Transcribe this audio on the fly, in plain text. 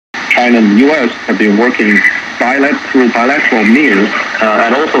China and the U.S. have been working through bilateral means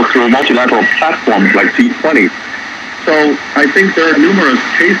and also through multilateral platforms like G20. So I think there are numerous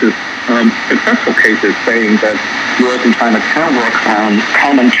cases, successful cases, saying that U.S. and China can work on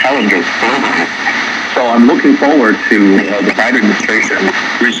common challenges globally. So I'm looking forward to the Biden administration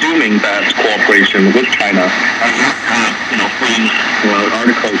resuming that cooperation with China. And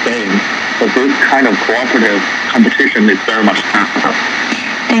article saying that this kind of cooperative competition is very much possible.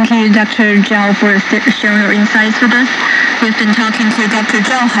 Thank you, Dr. Zhao, for sharing your insights with us. We've been talking to Dr.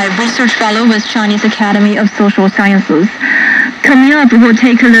 Zhao Hai, Research Fellow with Chinese Academy of Social Sciences. Coming up, we'll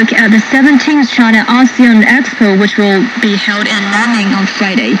take a look at the 17th China ASEAN Expo, which will be held in Nanning on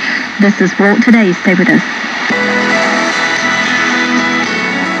Friday. This is World Today. Stay with us.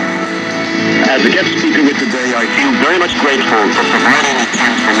 As a guest speaker with today, I feel very much grateful for providing a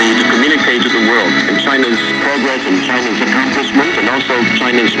chance for me to communicate to the world in China's progress and China's accomplishment, and also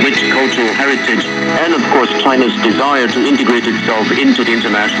China's rich cultural heritage, and of course China's desire to integrate itself into the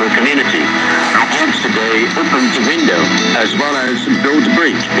international community. Our guest today opens a window as well as builds a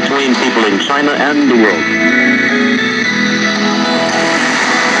bridge between people in China and the world.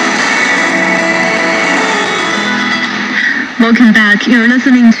 Welcome back. You're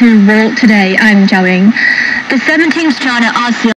listening to World Today. I'm Zhao Ying. The 17th China ASEAN